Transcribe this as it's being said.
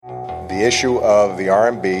The issue of the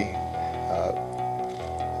RMB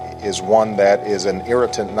is one that is an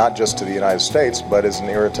irritant not just to the United States, but is an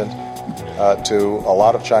irritant to a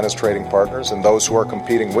lot of China's trading partners and those who are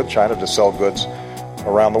competing with China to sell goods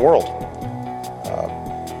around the world.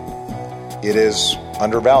 It is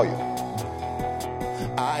undervalued.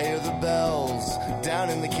 I hear the bells down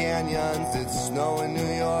in the canyons. It's snow in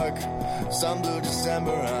New York. Some blue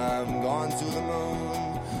December. I'm gone to the moon.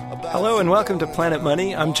 Hello and welcome to Planet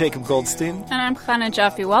Money. I'm Jacob Goldstein. And I'm Chana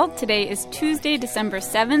Joffe-Walt. Today is Tuesday, December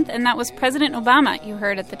 7th, and that was President Obama, you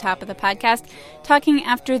heard at the top of the podcast, talking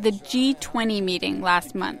after the G20 meeting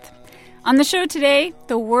last month. On the show today,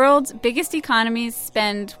 the world's biggest economies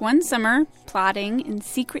spend one summer plotting in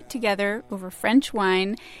secret together over French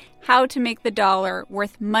wine how to make the dollar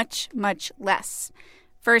worth much, much less.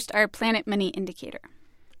 First, our Planet Money indicator.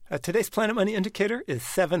 Today's Planet Money indicator is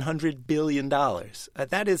 $700 billion.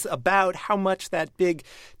 That is about how much that big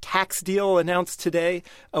tax deal announced today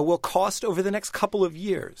will cost over the next couple of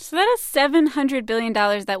years. So that is $700 billion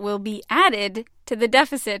that will be added to the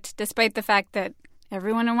deficit, despite the fact that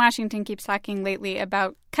everyone in Washington keeps talking lately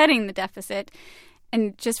about cutting the deficit.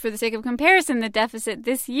 And just for the sake of comparison, the deficit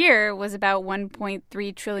this year was about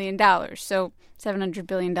 $1.3 trillion. So $700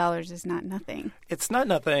 billion is not nothing. It's not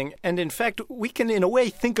nothing. And in fact, we can, in a way,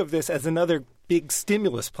 think of this as another big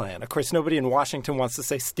stimulus plan. Of course, nobody in Washington wants to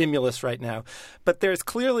say stimulus right now. But there's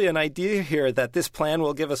clearly an idea here that this plan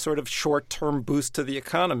will give a sort of short-term boost to the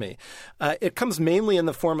economy. It comes mainly in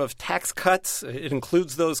the form of tax cuts. It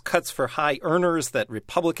includes those cuts for high earners that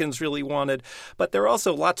Republicans really wanted. But there are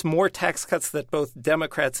also lots more tax cuts that both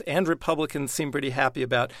Democrats and Republicans seem pretty happy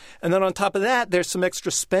about. And then on top of that, there's some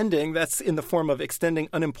extra spending that's in the form of extending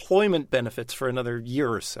unemployment benefits for another year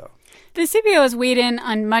or so. The CBO has weighed in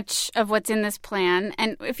on much of what's in this plan.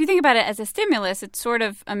 And if you think about it as a stimulus, it's sort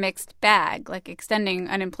of a mixed bag. Like extending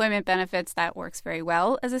unemployment benefits, that works very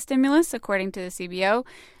well as a stimulus, according to the CBO.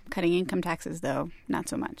 Cutting income taxes, though, not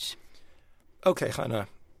so much. Okay, Hannah.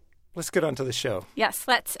 Let's get on to the show. Yes,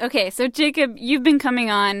 let's. Okay, so Jacob, you've been coming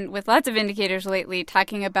on with lots of indicators lately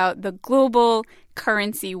talking about the global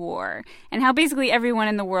currency war and how basically everyone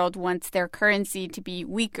in the world wants their currency to be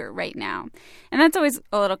weaker right now. And that's always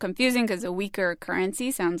a little confusing because a weaker currency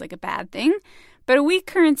sounds like a bad thing. But a weak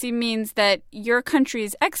currency means that your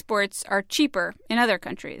country's exports are cheaper in other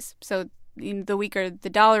countries. So the weaker the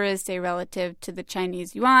dollar is, say, relative to the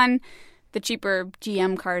Chinese yuan, the cheaper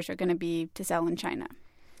GM cars are going to be to sell in China.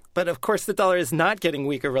 But, of course, the dollar is not getting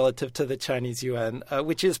weaker relative to the Chinese yuan,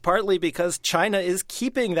 which is partly because China is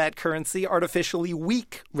keeping that currency artificially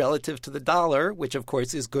weak relative to the dollar, which, of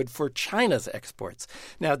course, is good for China's exports.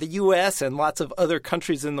 Now, the U.S. and lots of other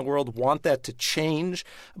countries in the world want that to change.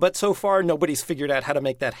 But so far, nobody's figured out how to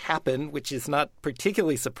make that happen, which is not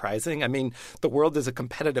particularly surprising. I mean, the world is a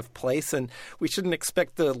competitive place, and we shouldn't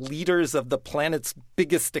expect the leaders of the planet's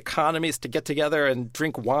biggest economies to get together and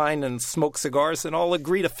drink wine and smoke cigars and all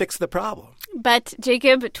agree to fix the problem. But,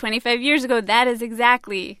 Jacob, 25 years ago, that is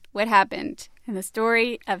exactly what happened. And the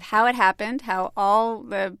story of how it happened, how all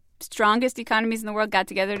the strongest economies in the world got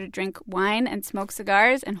together to drink wine and smoke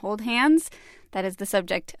cigars and hold hands, that is the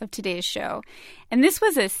subject of today's show. And this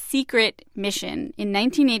was a secret mission in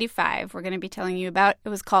 1985 we're going to be telling you about. It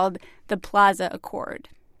was called the Plaza Accord.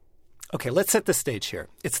 Okay, let's set the stage here.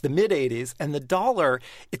 It's the mid-'80s, and the dollar,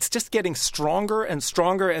 it's just getting stronger and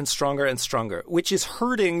stronger and stronger and stronger, which is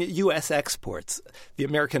hurting U.S. exports. The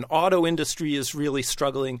American auto industry is really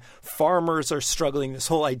struggling. Farmers are struggling. This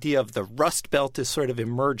whole idea of the Rust Belt is sort of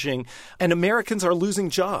emerging, and Americans are losing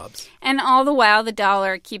jobs. And all the while, the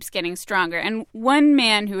dollar keeps getting stronger. And one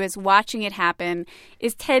man who is watching it happen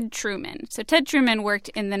is Ted Truman. So Ted Truman worked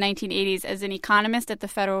in the 1980s as an economist at the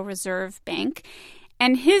Federal Reserve Bank.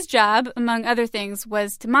 And his job, among other things,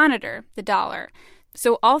 was to monitor the dollar.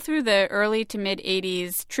 So all through the early to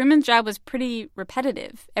mid-'80s, Truman's job was pretty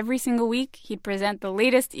repetitive. Every single week, he'd present the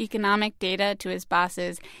latest economic data to his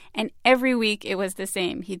bosses, and every week it was the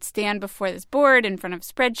same. He'd stand before this board in front of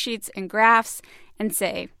spreadsheets and graphs and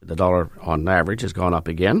say, "The dollar on average has gone up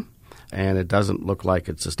again, and it doesn't look like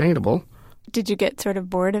it's sustainable." Did you get sort of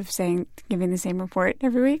bored of giving the same report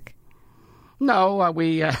every week? No,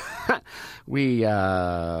 we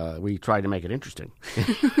try to make it interesting.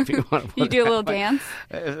 You do a little dance?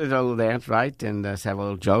 A little dance, right, and have a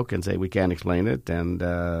little joke and say we can't explain it, and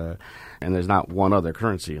there's not one other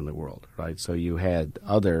currency in the world, right? So you had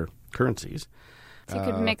other currencies. So you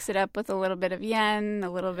could mix it up with a little bit of yen,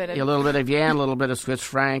 a little bit of yen, a little bit of Swiss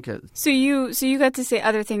franc. So you got to say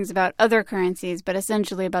other things about other currencies, but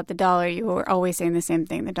essentially about the dollar, you were always saying the same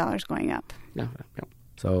thing: the dollar's going up. Yeah.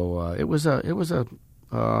 So it was a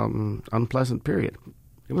unpleasant period.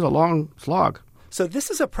 It was a long slog. So this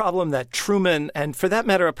is a problem that Truman, and for that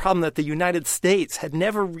matter, a problem that the United States had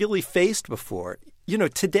never really faced before. You know,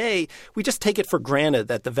 today, we just take it for granted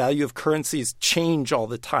that the value of currencies change all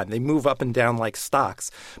the time. They move up and down like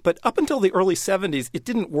stocks. But up until the early 70s, it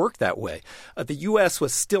didn't work that way. The U.S.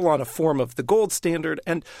 was still on a form of the gold standard,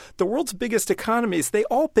 and the world's biggest economies, they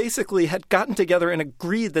all basically had gotten together and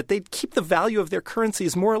agreed that they'd keep the value of their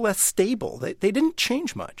currencies more or less stable. They didn't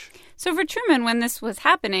change much. So for Truman, when this was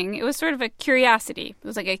happening, it was sort of a curiosity. It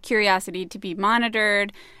was like a curiosity to be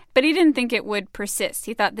monitored. But he didn't think it would persist.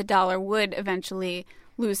 He thought the dollar would eventually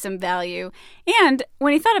lose some value. And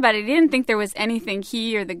when he thought about it, he didn't think there was anything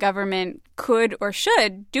he or the government could or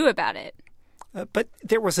should do about it. But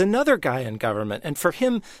there was another guy in government, and for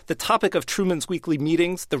him, the topic of Truman's weekly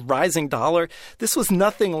meetings, the rising dollar, this was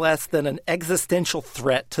nothing less than an existential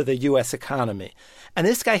threat to the U.S. economy. And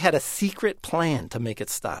this guy had a secret plan to make it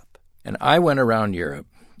stop. And I went around Europe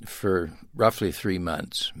for roughly 3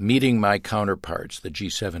 months, meeting my counterparts, the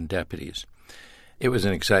G7 deputies. It was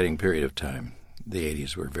an exciting period of time. The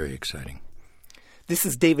 80s were very exciting. This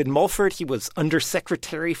is David Mulford. He was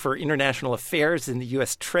Undersecretary for International Affairs in the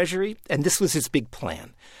U.S. Treasury, and this was his big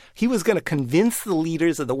plan. He was going to convince the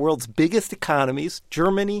leaders of the world's biggest economies,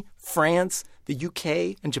 Germany, France, the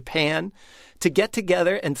U.K., and Japan, to get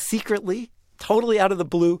together and secretly, totally out of the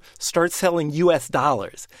blue, start selling U.S.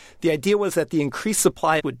 dollars. The idea was that the increased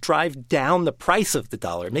supply would drive down the price of the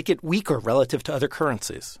dollar, make it weaker relative to other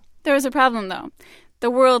currencies. There was a problem, though.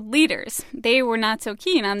 The world leaders, they were not so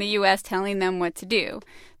keen on the U.S. telling them what to do.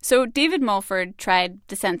 So David Mulford tried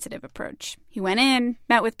the sensitive approach. He went in,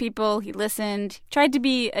 met with people, he listened, tried to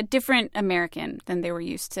be a different American than they were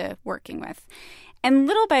used to working with. And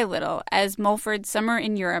little by little, as Mulford's summer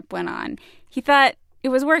in Europe went on, he thought it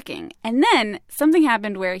was working. And then something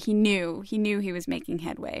happened where he knew he was making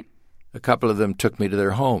headway. A couple of them took me to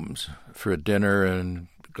their homes for a dinner and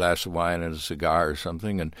a glass of wine and a cigar or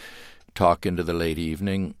something and talk into the late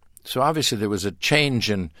evening. So obviously there was a change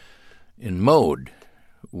in mode,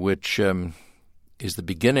 which is the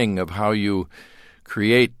beginning of how you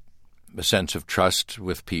create a sense of trust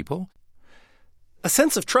with people. A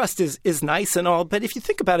sense of trust is nice and all, but if you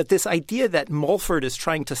think about it, this idea that Mulford is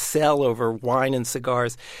trying to sell over wine and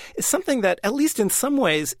cigars is something that, at least in some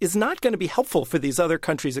ways, is not going to be helpful for these other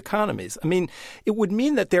countries' economies. I mean, it would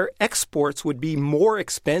mean that their exports would be more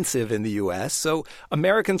expensive in the U.S., so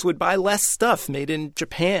Americans would buy less stuff made in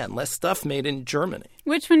Japan, less stuff made in Germany.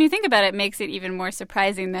 Which, when you think about it, makes it even more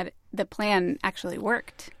surprising that the plan actually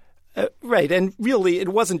worked. Right. And really, it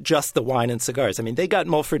wasn't just the wine and cigars. I mean, they got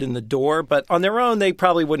Mulford in the door, but on their own, they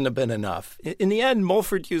probably wouldn't have been enough. In the end,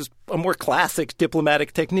 Mulford used a more classic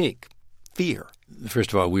diplomatic technique, fear.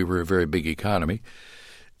 First of all, we were a very big economy,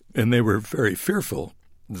 and they were very fearful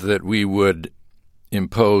that we would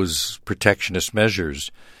impose protectionist measures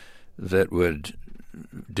that would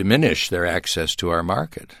diminish their access to our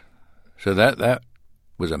market. So that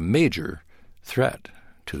was a major threat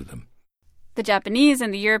to them. The Japanese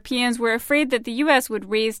and the Europeans were afraid that the U.S. would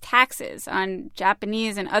raise taxes on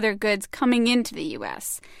Japanese and other goods coming into the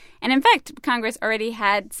U.S. And in fact, Congress already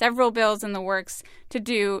had several bills in the works to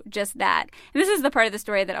do just that. And this is the part of the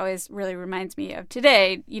story that always really reminds me of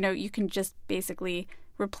today. You know, you can just basically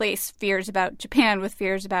replace fears about Japan with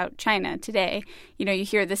fears about China today. You know, you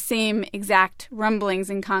hear the same exact rumblings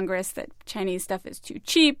in Congress that Chinese stuff is too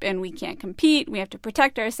cheap and we can't compete, we have to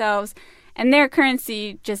protect ourselves. And their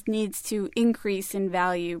currency just needs to increase in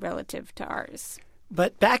value relative to ours.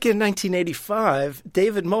 But back in 1985,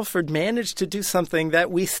 David Mulford managed to do something that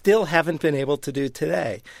we still haven't been able to do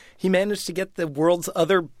today. He managed to get the world's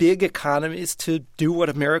other big economies to do what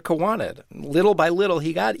America wanted. Little by little,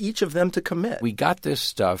 he got each of them to commit. We got this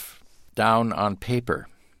stuff down on paper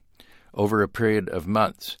over a period of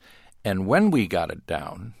months. And when we got it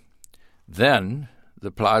down, then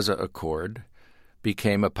the Plaza Accord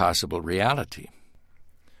became a possible reality.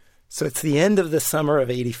 So it's the end of the summer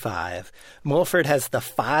of 85. Mulford has the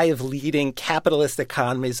 5 leading capitalist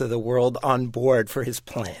economies of the world on board for his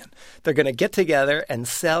plan. They're going to get together and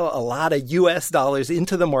sell a lot of U.S. dollars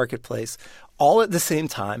into the marketplace all at the same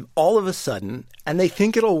time, all of a sudden, and they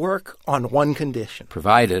think it'll work on one condition.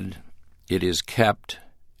 Provided it is kept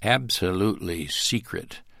absolutely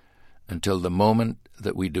secret until the moment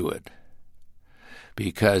that we do it.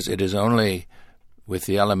 Because it is only with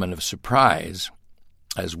the element of surprise,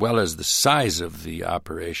 as well as the size of the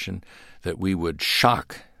operation, that we would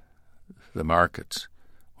shock the markets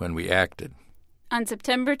when we acted. On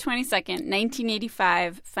September 22nd,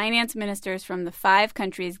 1985, finance ministers from the 5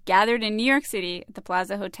 countries gathered in New York City at the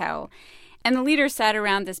Plaza Hotel, And the leaders sat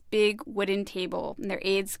around this big wooden table, and their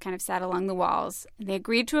aides kind of sat along the walls. And they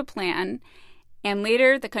agreed to a plan. And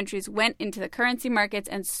later, the countries went into the currency markets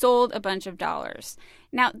and sold a bunch of dollars.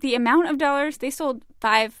 Now, the amount of dollars, they sold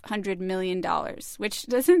 $500 million, which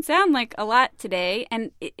doesn't sound like a lot today, and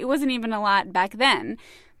it wasn't even a lot back then.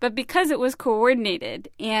 But because it was coordinated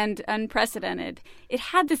and unprecedented, it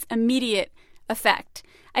had this immediate effect.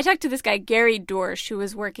 I talked to this guy, Gary Dorsch, who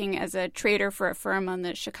was working as a trader for a firm on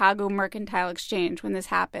the Chicago Mercantile Exchange when this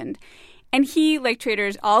happened. And he, like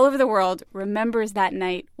traders all over the world, remembers that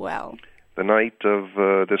night well. The night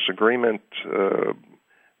of this agreement, the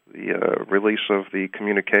release of the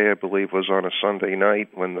communique, I believe, was on a Sunday night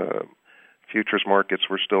when the futures markets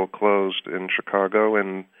were still closed in Chicago,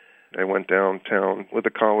 and I went downtown with a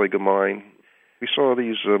colleague of mine. We saw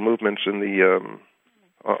these movements in the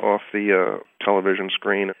off the television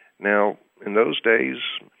screen. Now, in those days,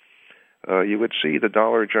 you would see the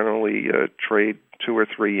dollar generally trade 2 or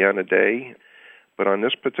 3 yen a day. But on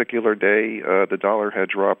this particular day, the dollar had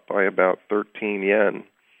dropped by about 13 yen,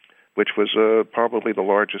 which was probably the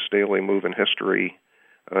largest daily move in history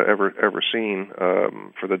ever seen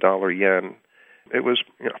for the dollar yen. It was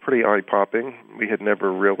pretty eye-popping. We had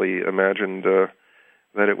never really imagined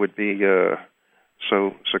that it would be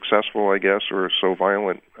so successful, I guess, or so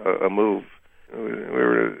violent a move. We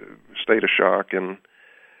were in a state of shock, and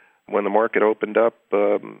when the market opened up,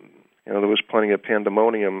 there was plenty of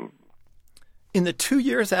pandemonium. In the 2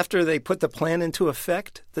 years after they put the plan into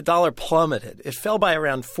effect, the dollar plummeted. It fell by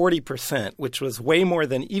around 40%, which was way more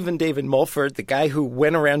than even David Mulford, the guy who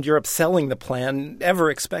went around Europe selling the plan, ever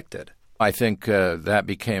expected. I think that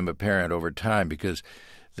became apparent over time because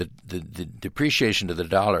the depreciation of the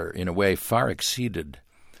dollar, in a way, far exceeded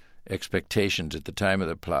expectations at the time of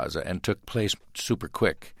the plaza and took place super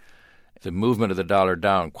quick. The movement of the dollar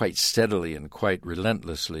down quite steadily and quite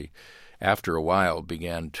relentlessly after a while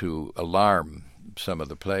began to alarm some of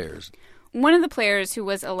the players. One of the players who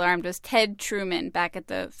was alarmed was Ted Truman back at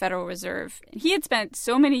the Federal Reserve. He had spent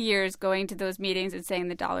so many years going to those meetings and saying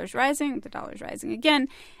the dollar's rising again.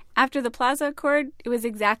 After the Plaza Accord, it was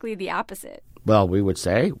exactly the opposite. Well, we would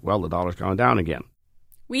say, the dollar's gone down again.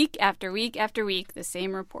 Week after week after week, the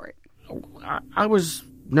same report. I was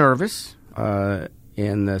nervous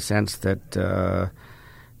in the sense that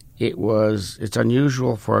it's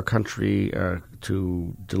unusual for a country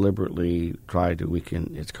to deliberately try to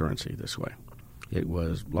weaken its currency this way. It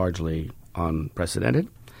was largely unprecedented.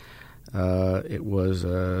 It was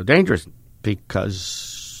dangerous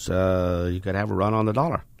because you could have a run on the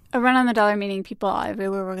dollar. A run on the dollar meaning people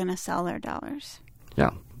everywhere were going to sell their dollars. Yeah,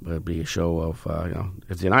 it would be a show of,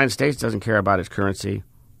 if the United States doesn't care about its currency,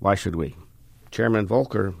 why should we? Chairman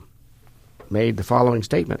Volcker made the following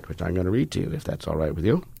statement, which I'm going to read to you, if that's all right with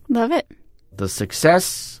you. Love it. The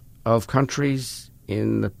success of countries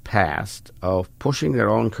in the past of pushing their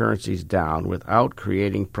own currencies down without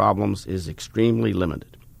creating problems is extremely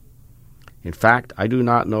limited. In fact, I do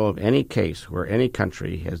not know of any case where any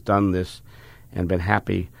country has done this and been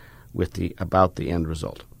happy about the end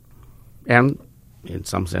result. And, in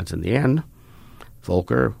some sense, in the end,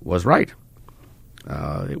 Volcker was right.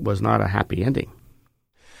 It was not a happy ending.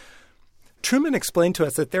 Truman explained to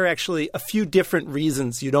us that there are actually a few different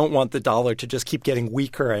reasons you don't want the dollar to just keep getting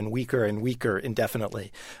weaker and weaker and weaker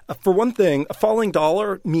indefinitely. For one thing, a falling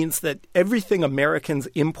dollar means that everything Americans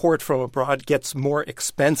import from abroad gets more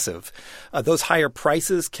expensive. Those higher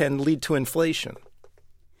prices can lead to inflation.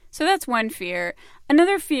 So that's one fear.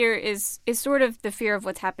 Another fear is sort of the fear of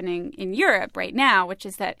what's happening in Europe right now, which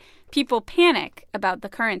is that people panic about the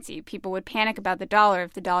currency. People would panic about the dollar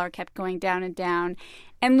if the dollar kept going down and down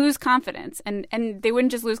and lose confidence. And they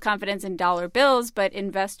wouldn't just lose confidence in dollar bills, but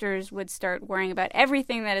investors would start worrying about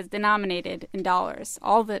everything that is denominated in dollars,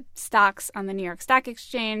 all the stocks on the New York Stock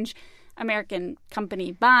Exchange, American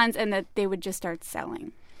company bonds, and that they would just start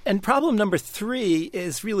selling. And problem number 3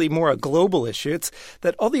 is really more a global issue. It's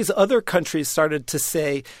that all these other countries started to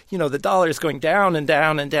say, the dollar is going down and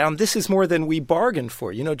down and down. This is more than we bargained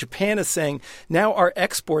for. Japan is saying now our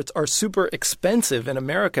exports are super expensive in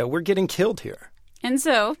America. We're getting killed here. And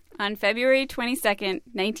so on February 22nd,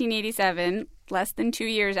 1987, less than 2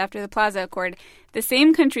 years after the Plaza Accord, the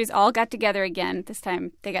same countries all got together again. This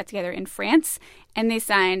time they got together in France, and they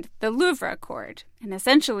signed the Louvre Accord. And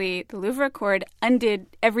essentially, the Louvre Accord undid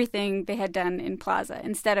everything they had done in Plaza.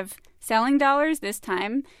 Instead of selling dollars this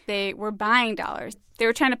time, they were buying dollars. They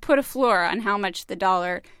were trying to put a floor on how much the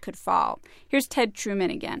dollar could fall. Here's Ted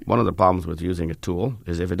Truman again. One of the problems with using a tool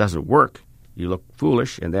is if it doesn't work, you look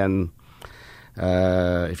foolish, and then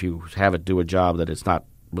if you have it do a job that it's not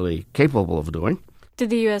really capable of doing. Did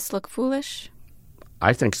the U.S. look foolish?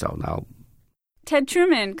 I think so. Now, Ted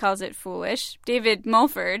Truman calls it foolish. David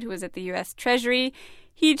Mulford, who was at the U.S. Treasury,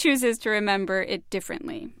 he chooses to remember it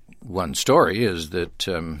differently. One story is that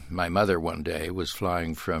my mother one day was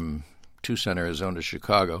flying from Tucson, Arizona to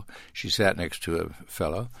Chicago. She sat next to a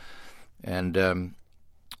fellow, and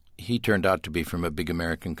he turned out to be from a big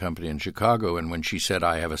American company in Chicago. And when she said,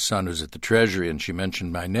 I have a son who's at the Treasury, and she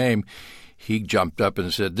mentioned my name, he jumped up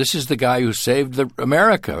and said, this is the guy who saved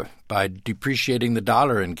America by depreciating the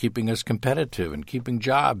dollar and keeping us competitive and keeping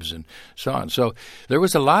jobs and so on. So there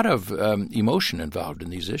was a lot of emotion involved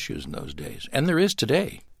in these issues in those days, and there is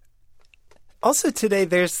today. Also today,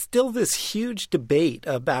 there's still this huge debate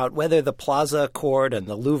about whether the Plaza Accord and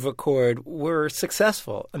the Louvre Accord were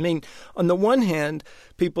successful. I mean, on the one hand,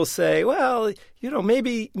 people say, well,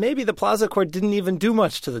 maybe the Plaza Accord didn't even do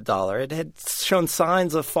much to the dollar. It had shown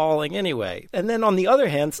signs of falling anyway. And then on the other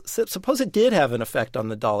hand, suppose it did have an effect on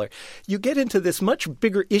the dollar. You get into this much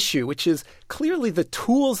bigger issue, which is clearly the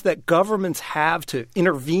tools that governments have to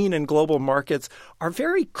intervene in global markets are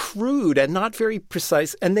very crude and not very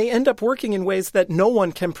precise, and they end up working in ways that no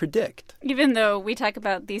one can predict. Even though we talk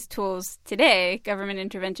about these tools today, government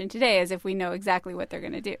intervention today, as if we know exactly what they're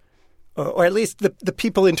going to do. Or at least the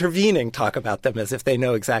people intervening talk about them as if they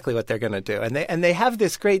know exactly what they're going to do, and they have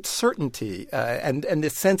this great certainty and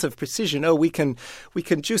this sense of precision. Oh, we can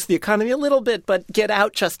juice the economy a little bit, but get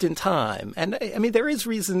out just in time. And I mean, there is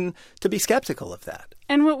reason to be skeptical of that.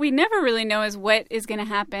 And what we never really know is what is going to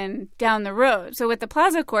happen down the road. So with the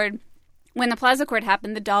Plaza Accord, when the Plaza Accord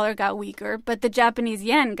happened, the dollar got weaker, but the Japanese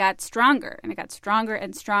yen got stronger, and it got stronger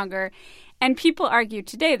and stronger. And people argue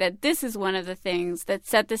today that this is one of the things that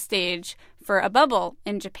set the stage for a bubble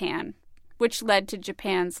in Japan, which led to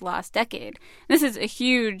Japan's lost decade. This is a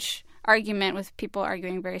huge argument with people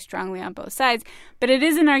arguing very strongly on both sides, but it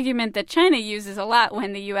is an argument that China uses a lot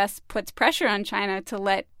when the U.S. puts pressure on China to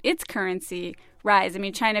let its currency rise. I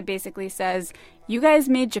mean, China basically says, you guys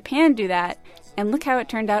made Japan do that, and look how it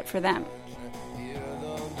turned out for them. Hear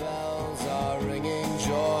the bells are ringing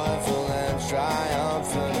joyful and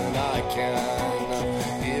triumphant, and I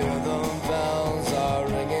can hear the bells are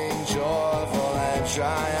ringing joyful and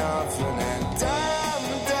triumphant, and dum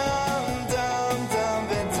dum dum dum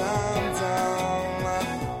dum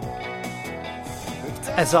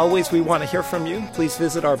dum. As always, we want to hear from you. Please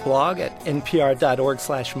visit our blog at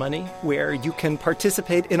npr.org/money, where you can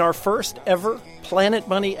participate in our first ever Planet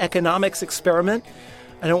Money economics experiment.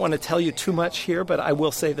 I don't want to tell you too much here, but I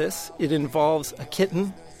will say this. It involves a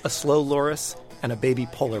kitten, a slow loris, and a baby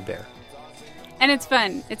polar bear. And it's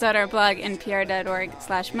fun. It's at our blog,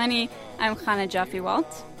 npr.org/money. I'm Chana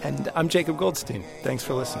Joffe-Walt. And I'm Jacob Goldstein. Thanks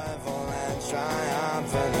for listening.